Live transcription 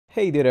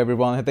Hey there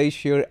everyone,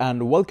 Hitesh here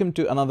and welcome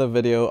to another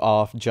video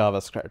of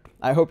JavaScript.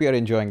 I hope you're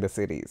enjoying the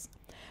series.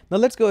 Now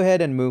let's go ahead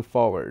and move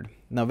forward.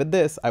 Now with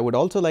this, I would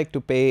also like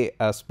to pay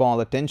a small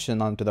attention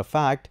onto the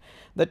fact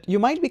that you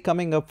might be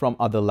coming up from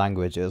other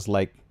languages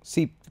like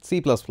C++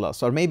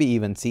 or maybe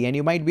even C, and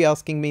you might be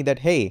asking me that,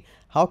 hey,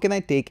 how can I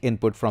take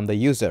input from the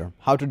user?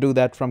 How to do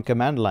that from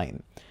command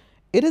line?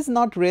 It is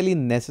not really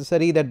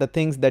necessary that the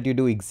things that you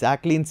do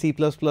exactly in C++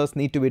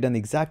 need to be done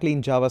exactly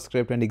in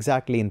JavaScript and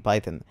exactly in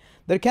Python.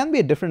 There can be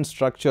a different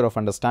structure of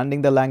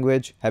understanding the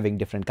language, having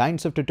different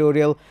kinds of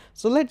tutorial.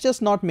 So let's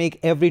just not make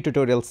every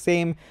tutorial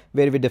same,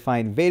 where we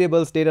define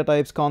variables, data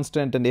types,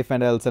 constant, and if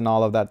and else and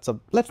all of that. So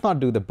let's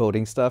not do the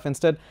boring stuff.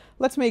 Instead,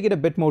 let's make it a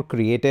bit more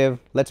creative.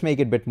 Let's make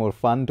it a bit more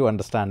fun to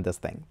understand this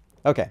thing.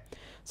 Okay,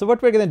 so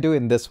what we're going to do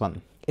in this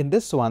one. In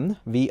this one,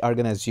 we are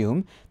going to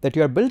assume that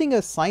you are building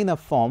a sign-up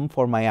form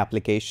for my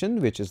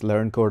application, which is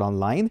Learn Code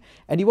Online,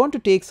 and you want to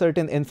take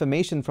certain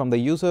information from the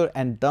user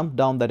and dump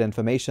down that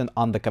information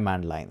on the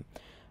command line.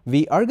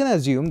 We are going to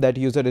assume that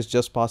user is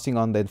just passing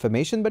on the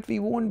information, but we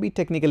won't be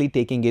technically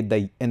taking it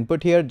the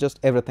input here, just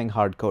everything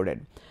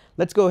hard-coded.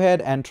 Let's go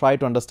ahead and try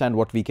to understand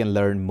what we can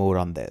learn more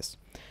on this.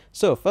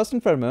 So first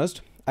and foremost,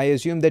 I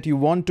assume that you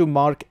want to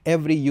mark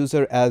every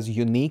user as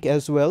unique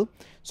as well.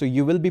 So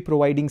you will be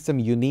providing some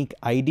unique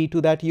ID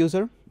to that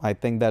user. I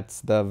think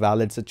that's the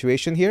valid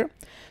situation here.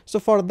 So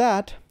for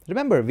that,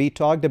 remember, we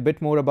talked a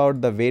bit more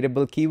about the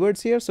variable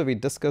keywords here. So we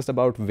discussed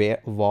about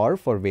var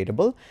for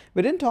variable.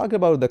 We didn't talk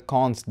about the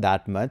const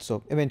that much.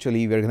 So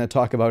eventually we're going to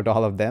talk about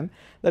all of them.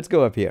 Let's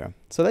go up here.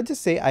 So let's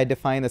just say I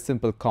define a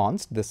simple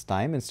const this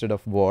time instead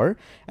of var.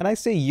 And I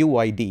say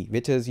UID,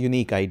 which is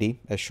unique ID,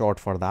 as short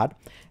for that.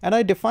 And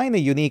I define a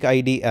unique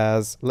ID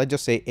as, let's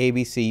just say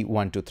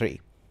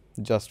ABC123.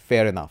 Just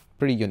fair enough,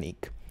 pretty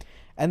unique.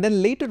 And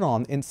then later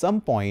on, in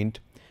some point,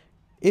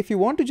 if you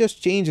want to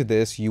just change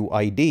this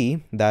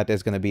UID, that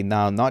is going to be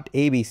now not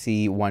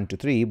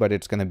ABC123, but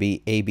it's going to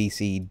be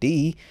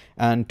ABCD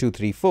and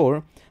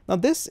 234. Now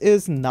this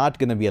is not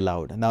going to be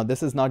allowed. Now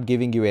this is not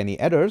giving you any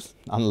errors,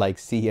 unlike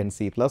C and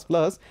C++.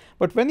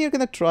 But when you're going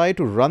to try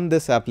to run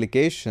this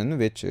application,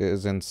 which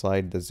is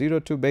inside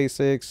the 02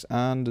 basics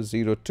and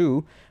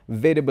 02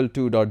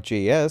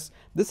 variable2.js,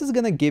 this is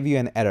going to give you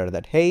an error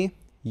that, hey,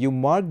 you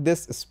mark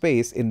this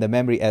space in the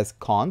memory as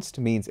const,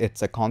 means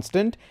it's a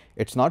constant.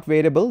 It's not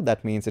variable,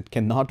 that means it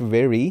cannot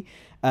vary.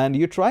 And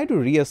you try to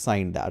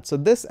reassign that. So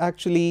this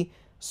actually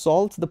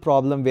solves the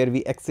problem where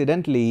we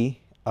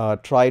accidentally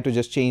try to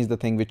just change the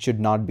thing which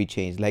should not be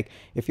changed. Like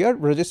if you're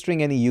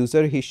registering any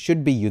user, he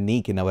should be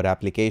unique in our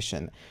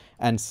application.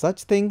 And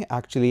such thing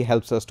actually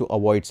helps us to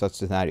avoid such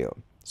scenario.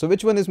 So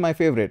which one is my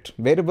favorite,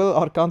 variable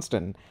or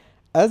constant?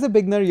 As a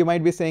beginner, you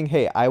might be saying,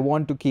 hey, I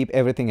want to keep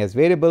everything as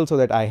variable so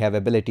that I have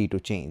ability to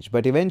change.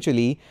 But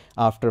eventually,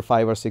 after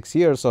 5 or 6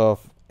 years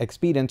of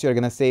experience, you're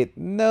going to say,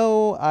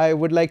 no, I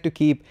would like to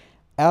keep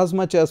as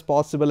much as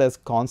possible as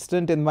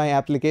constant in my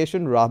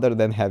application rather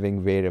than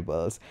having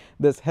variables.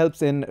 This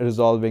helps in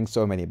resolving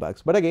so many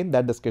bugs. But again,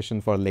 that discussion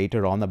for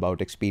later on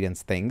about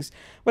experience things.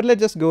 But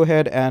let's just go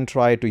ahead and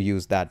try to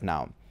use that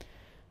now.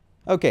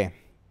 Okay.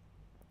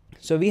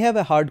 So we have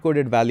a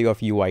hard-coded value of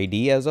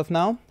UID as of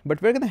now,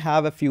 but we're going to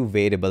have a few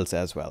variables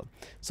as well.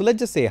 So let's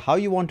just say how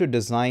you want to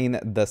design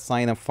the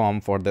sign-up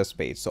form for this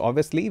page. So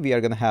obviously we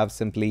are going to have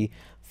simply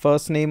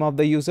first name of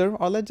the user,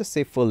 or let's just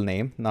say full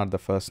name, not the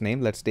first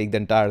name. Let's take the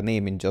entire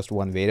name in just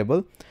one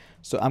variable.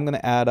 So I'm going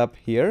to add up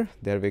here.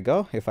 There we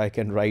go. If I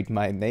can write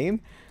my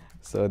name.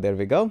 So there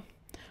we go.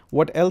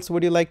 What else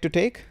would you like to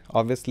take?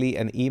 Obviously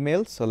an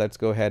email. So let's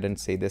go ahead and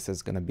say this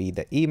is going to be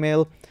the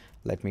email.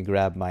 Let me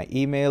grab my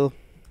email.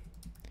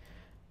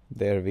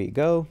 There we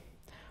go.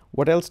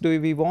 What else do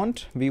we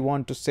want? We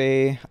want to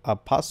say a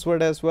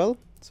password as well.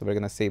 So we're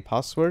going to say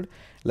password.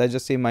 Let's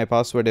just say my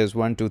password is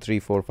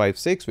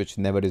 123456, which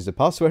never is a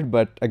password.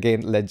 But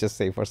again, let's just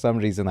say for some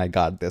reason I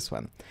got this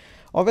one.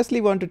 Obviously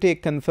want to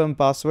take confirm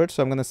password.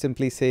 So I'm going to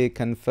simply say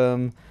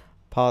confirm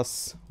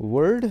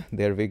password.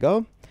 There we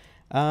go.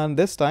 And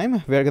this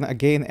time we're going to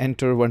again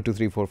enter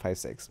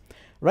 123456.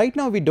 Right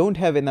now, we don't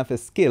have enough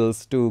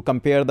skills to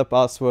compare the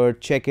password,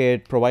 check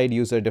it, provide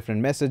user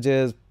different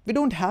messages. We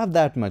don't have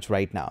that much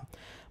right now.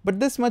 But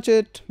this much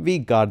we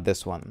got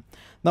this one.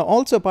 Now,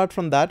 also apart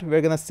from that, we're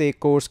going to say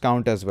course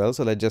count as well.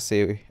 So let's just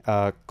say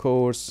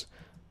course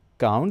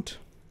count.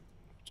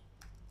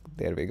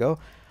 There we go.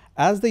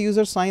 As the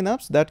user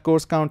signups, that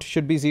course count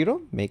should be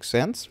 0. Makes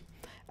sense.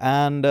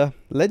 And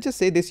let's just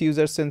say this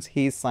user, since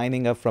he's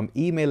signing up from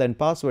email and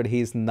password,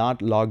 he's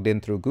not logged in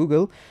through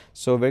Google.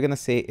 So we're going to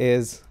say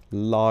is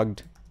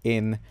logged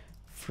in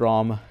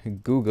from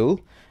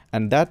Google,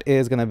 and that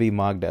is going to be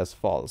marked as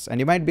false. And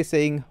you might be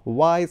saying,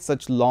 why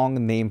such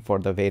long name for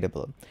the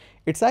variable?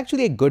 It's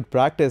actually a good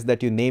practice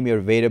that you name your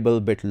variable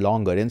a bit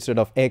longer instead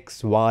of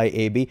x, y,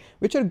 a, b,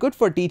 which are good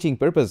for teaching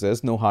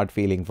purposes. No hard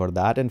feeling for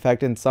that. In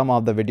fact, in some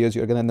of the videos,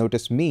 you're going to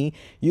notice me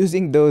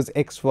using those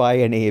x, y,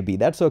 and a, b.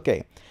 That's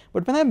okay.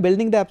 But when I'm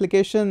building the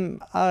application,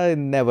 I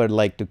never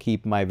like to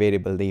keep my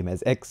variable name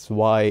as x,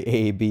 y,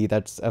 a, b.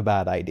 That's a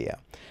bad idea.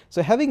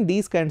 So having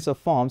these kinds of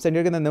forms, and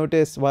you're going to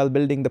notice while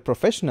building the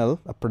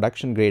professional, a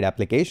production grade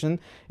application,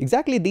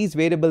 exactly these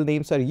variable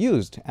names are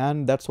used,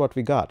 and that's what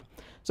we got.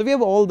 So we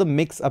have all the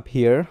mix up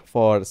here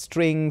for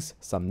strings,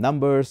 some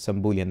numbers,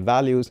 some Boolean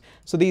values.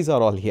 So these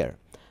are all here.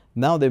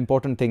 Now the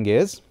important thing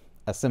is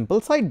a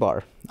simple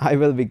sidebar. I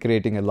will be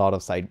creating a lot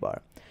of sidebar.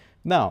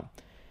 Now,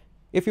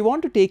 if you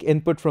want to take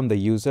input from the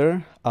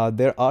user,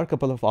 there are a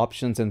couple of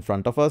options in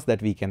front of us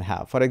that we can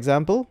have. For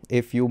example,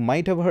 if you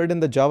might have heard in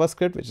the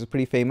JavaScript, which is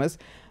pretty famous,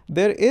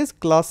 there is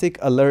classic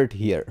alert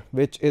here,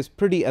 which is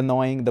pretty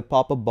annoying, the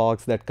pop-up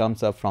box that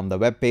comes up from the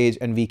web page,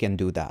 and we can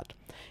do that.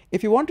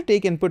 If you want to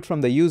take input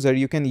from the user,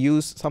 you can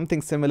use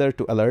something similar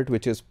to alert,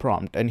 which is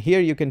prompt. And here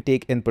you can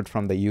take input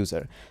from the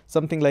user.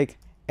 Something like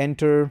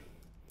enter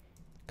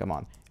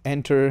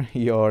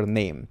your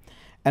name.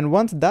 And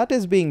once that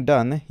is being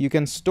done, you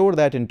can store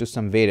that into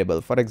some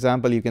variable. For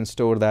example, you can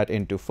store that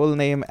into full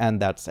name,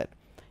 and that's it.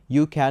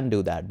 You can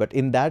do that. But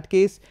in that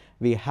case,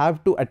 we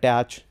have to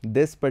attach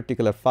this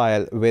particular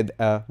file with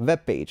a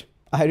web page.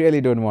 I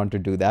really don't want to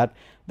do that.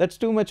 That's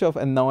too much of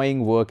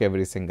annoying work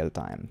every single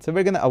time. So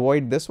we're going to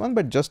avoid this one,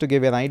 but just to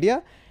give you an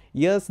idea,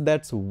 yes,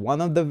 that's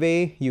one of the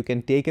way you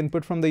can take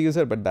input from the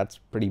user, but that's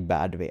pretty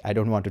bad way. I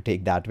don't want to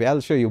take that way.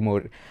 I'll show you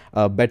more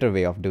better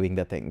way of doing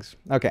the things.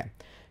 Okay,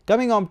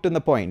 coming on to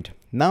the point.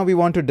 Now we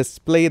want to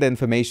display the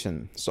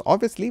information. So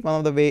obviously one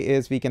of the way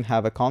is we can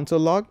have a console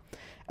log,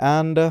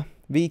 and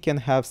we can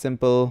have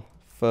simple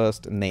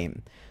first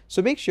name.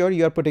 So make sure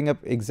you are putting up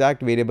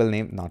exact variable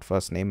name, not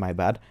first name, my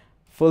bad,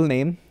 full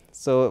name.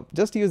 So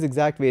just use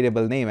exact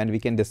variable name and we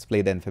can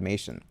display the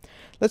information.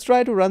 Let's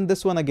try to run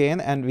this one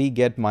again and we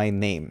get my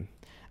name.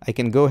 I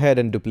can go ahead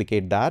and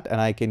duplicate that and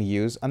I can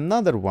use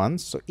another one.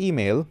 So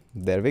email,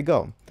 there we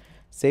go.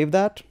 Save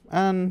that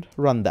and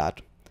run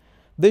that.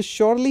 This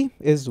surely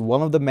is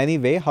one of the many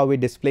ways how we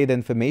display the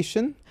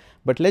information,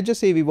 but let's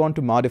just say we want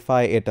to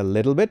modify it a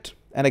little bit.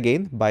 And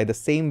again, by the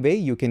same way,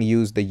 you can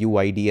use the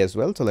UID as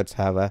well. So let's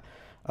have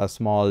a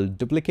small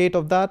duplicate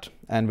of that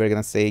and we're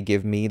going to say,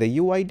 give me the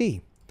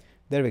UID.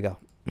 There we go.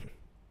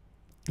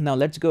 Now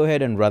let's go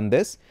ahead and run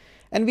this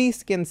and we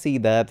can see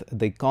that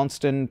the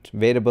constant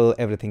variable,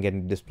 everything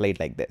getting displayed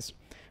like this.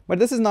 But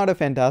this is not a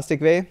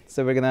fantastic way.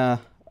 So we're going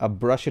to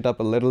brush it up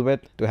a little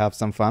bit to have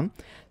some fun.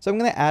 So I'm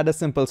going to add a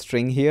simple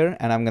string here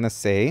and I'm going to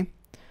say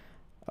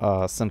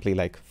simply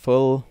like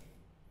full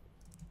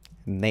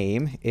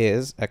name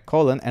is a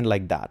colon and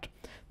like that.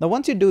 Now,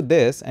 once you do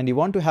this and you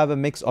want to have a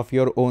mix of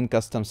your own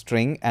custom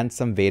string and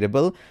some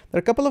variable, there are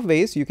a couple of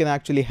ways you can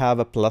actually have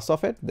a plus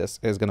of it. This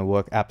is going to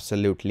work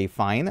absolutely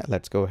fine.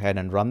 Let's go ahead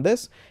and run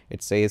this.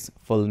 It says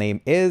full name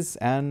is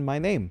and my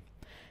name.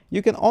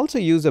 You can also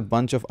use a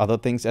bunch of other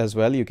things as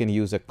well. You can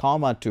use a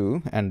comma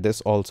too, and this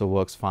also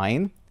works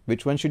fine.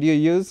 Which one should you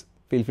use?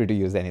 Feel free to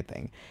use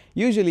anything.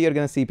 Usually you're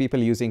going to see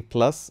people using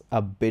plus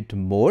a bit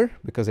more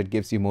because it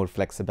gives you more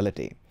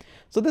flexibility.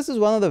 So this is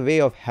one of the way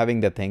of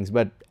having the things,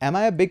 but am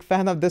I a big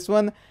fan of this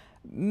one?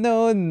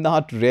 No,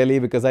 not really,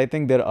 because I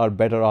think there are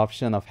better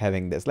options of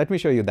having this. Let me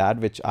show you that,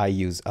 which I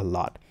use a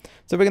lot.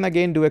 So we're going to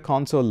again do a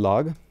console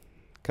log.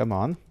 Come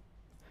on.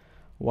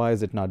 Why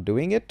is it not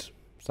doing it?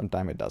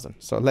 Sometimes it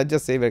doesn't. So let's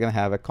just say we're going to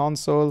have a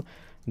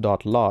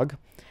console.log.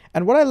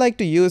 And what I like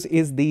to use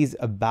is these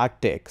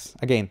backticks.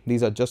 Again,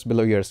 these are just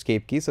below your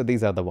escape key. So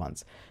these are the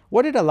ones.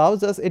 What it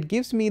allows us, it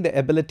gives me the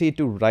ability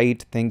to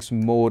write things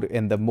more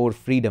in the more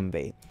freedom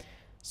way.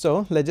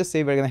 So let's just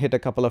say we're going to hit a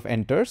couple of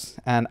enters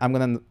and I'm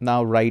going to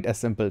now write a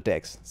simple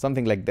text,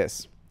 something like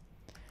this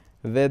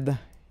with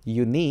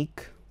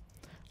unique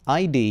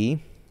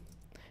ID.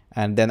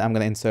 And then I'm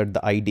going to insert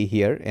the ID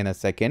here in a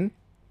second.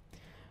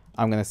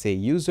 I'm going to say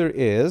user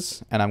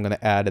is, and I'm going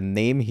to add a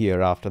name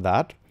here after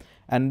that.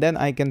 And then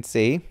I can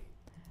say,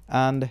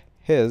 and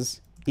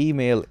his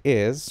email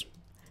is,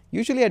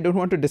 usually I don't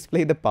want to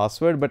display the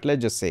password, but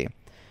let's just say,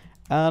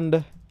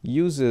 and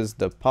uses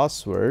the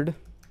password,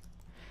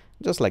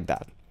 just like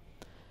that.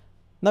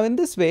 Now in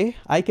this way,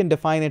 I can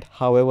define it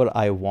however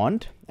I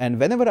want. And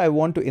whenever I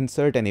want to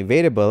insert any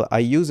variable, I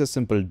use a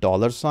simple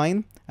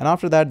 $sign. And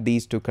after that,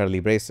 these two curly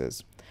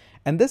braces.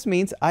 And this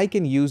means I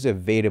can use a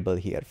variable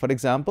here. For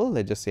example,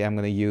 let's just say I'm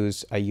going to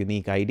use a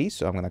unique ID.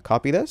 So I'm going to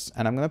copy this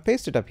and I'm going to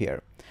paste it up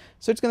here.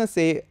 So it's going to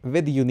say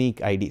with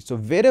unique ID. So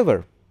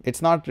wherever,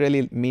 it's not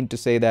really mean to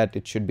say that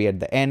it should be at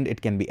the end.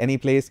 It can be any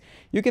place.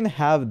 You can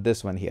have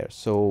this one here.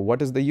 So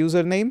what is the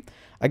username?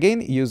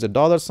 Again, use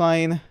a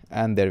 $sign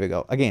and there we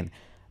go. Again,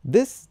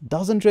 this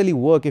doesn't really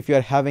work if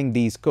you're having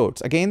these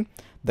quotes. Again,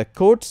 the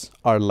quotes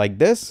are like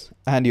this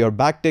and your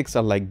backticks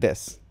are like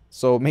this.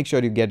 So make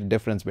sure you get a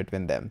difference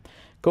between them.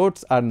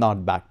 Quotes are not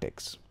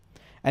backticks.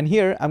 And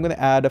here I'm going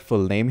to add a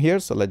full name here.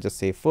 So let's just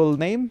say full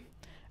name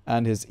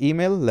and his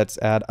email. Let's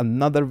add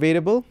another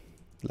variable.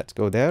 Let's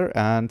go there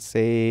and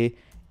say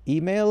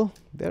email.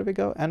 There we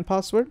go. And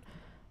password.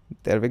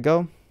 There we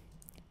go.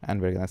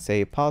 And we're going to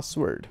say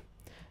password.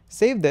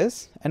 Save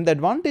this, and the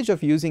advantage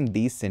of using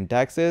these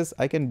syntaxes,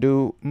 I can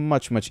do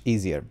much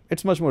easier.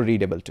 It's much more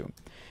readable too.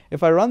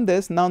 If I run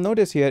this, now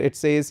notice here it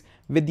says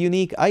with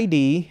unique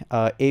ID,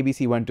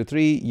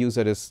 ABC123,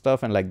 user is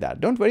stuff and like that.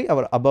 Don't worry,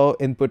 our above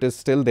input is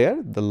still there.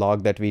 The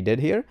log that we did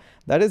here,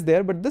 that is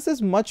there, but this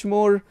is much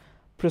more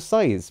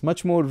precise,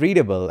 much more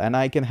readable, and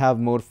I can have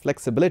more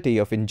flexibility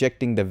of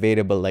injecting the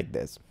variable like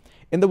this.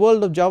 In the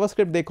world of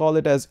JavaScript, they call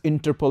it as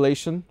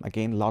interpolation.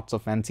 Again, lots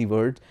of fancy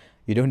words.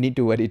 You don't need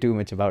to worry too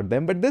much about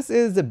them, but this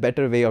is a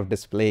better way of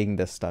displaying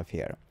this stuff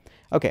here.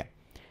 Okay,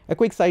 a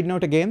quick side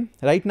note again.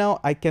 Right now,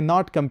 I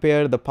cannot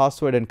compare the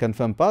password and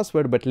confirm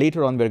password, but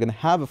later on, we're going to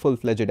have a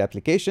full-fledged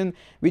application,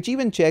 which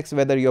even checks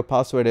whether your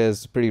password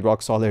is pretty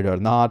rock solid or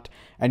not,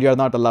 and you're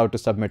not allowed to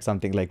submit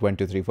something like 1,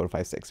 2, 3, 4,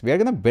 5, 6. We are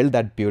going to build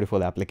that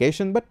beautiful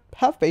application, but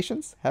have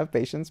patience,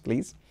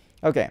 please.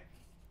 Okay.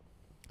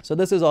 So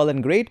this is all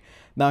and great.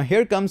 Now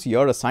here comes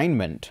your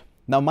assignment.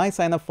 Now my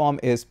sign-up form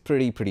is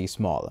pretty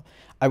small.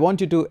 I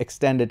want you to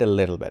extend it a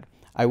little bit.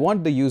 I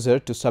want the user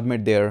to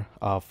submit their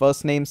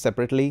first name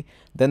separately,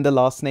 then the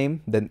last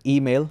name, then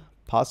email,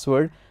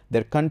 password,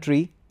 their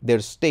country, their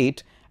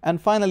state, and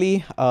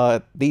finally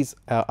these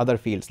other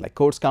fields like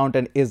course count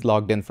and is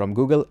logged in from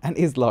Google and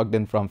is logged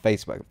in from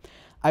Facebook.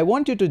 I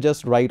want you to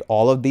just write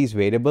all of these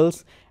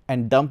variables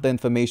and dump the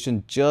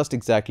information just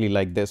exactly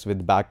like this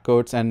with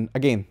backquotes, and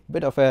again,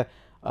 bit of a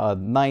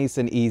nice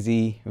and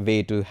easy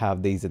way to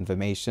have these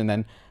information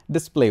and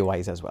display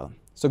wise as well.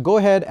 So go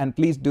ahead and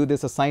please do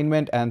this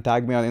assignment and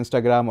tag me on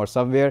Instagram or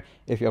somewhere.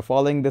 If you're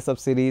following this up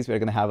series, we're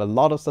going to have a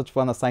lot of such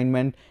fun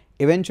assignment,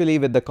 eventually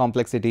with the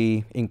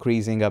complexity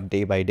increasing up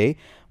day by day.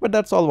 But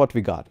that's all what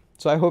we got.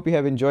 So I hope you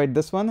have enjoyed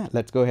this one.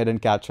 Let's go ahead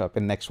and catch up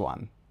in next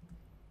one.